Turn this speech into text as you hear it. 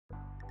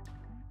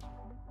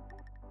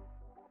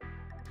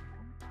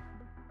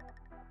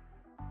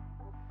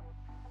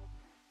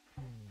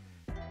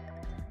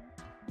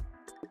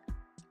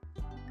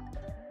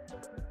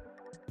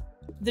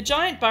The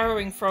giant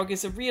burrowing frog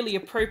is a really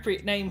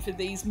appropriate name for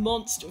these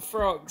monster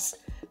frogs,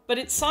 but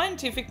its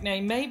scientific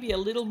name may be a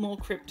little more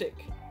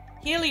cryptic.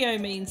 Helio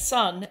means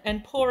sun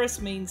and porous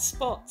means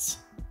spots.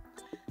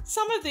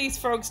 Some of these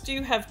frogs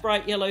do have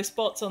bright yellow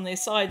spots on their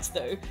sides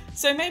though,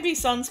 so maybe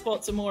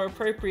sunspots are more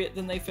appropriate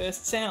than they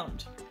first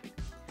sound.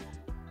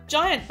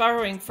 Giant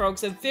burrowing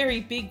frogs are very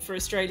big for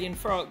Australian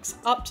frogs,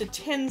 up to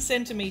 10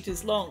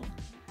 centimetres long,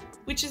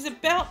 which is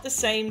about the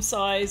same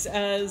size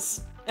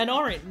as an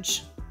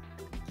orange.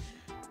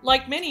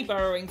 Like many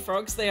burrowing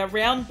frogs, they are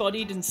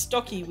round-bodied and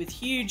stocky with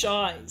huge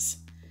eyes.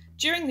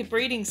 During the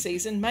breeding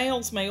season,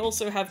 males may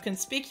also have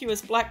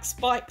conspicuous black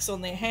spikes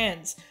on their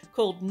hands,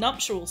 called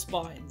nuptial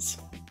spines.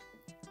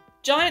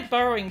 Giant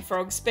burrowing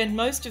frogs spend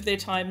most of their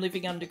time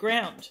living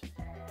underground.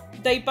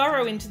 They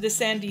burrow into the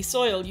sandy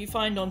soil you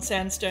find on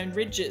sandstone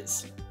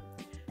ridges.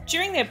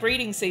 During their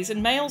breeding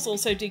season, males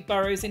also dig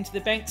burrows into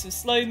the banks of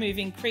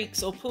slow-moving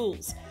creeks or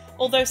pools,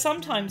 although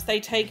sometimes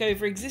they take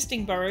over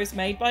existing burrows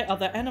made by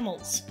other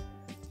animals.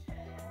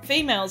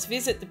 Females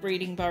visit the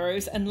breeding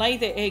burrows and lay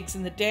their eggs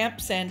in the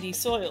damp, sandy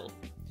soil,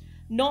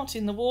 not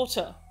in the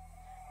water.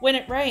 When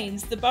it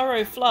rains, the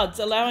burrow floods,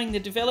 allowing the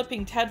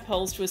developing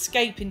tadpoles to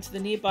escape into the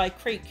nearby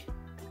creek.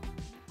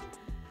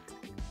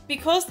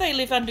 Because they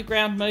live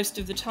underground most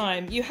of the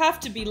time, you have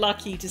to be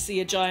lucky to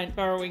see a giant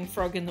burrowing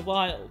frog in the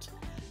wild.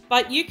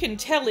 But you can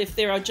tell if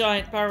there are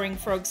giant burrowing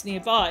frogs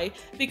nearby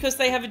because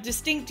they have a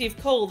distinctive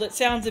call that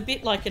sounds a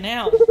bit like an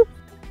owl.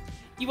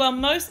 You are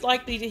most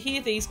likely to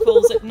hear these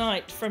calls at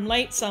night from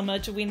late summer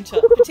to winter,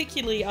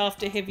 particularly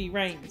after heavy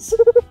rains.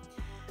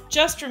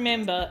 Just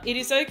remember, it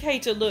is okay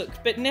to look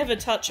but never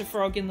touch a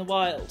frog in the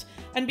wild,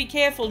 and be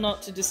careful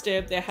not to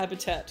disturb their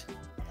habitat.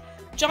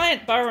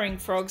 Giant burrowing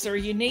frogs are a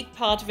unique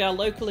part of our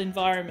local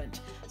environment,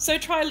 so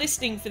try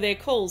listening for their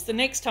calls the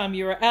next time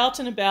you are out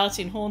and about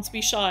in Hornsby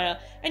Shire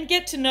and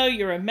get to know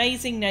your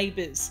amazing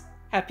neighbours.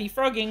 Happy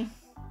frogging!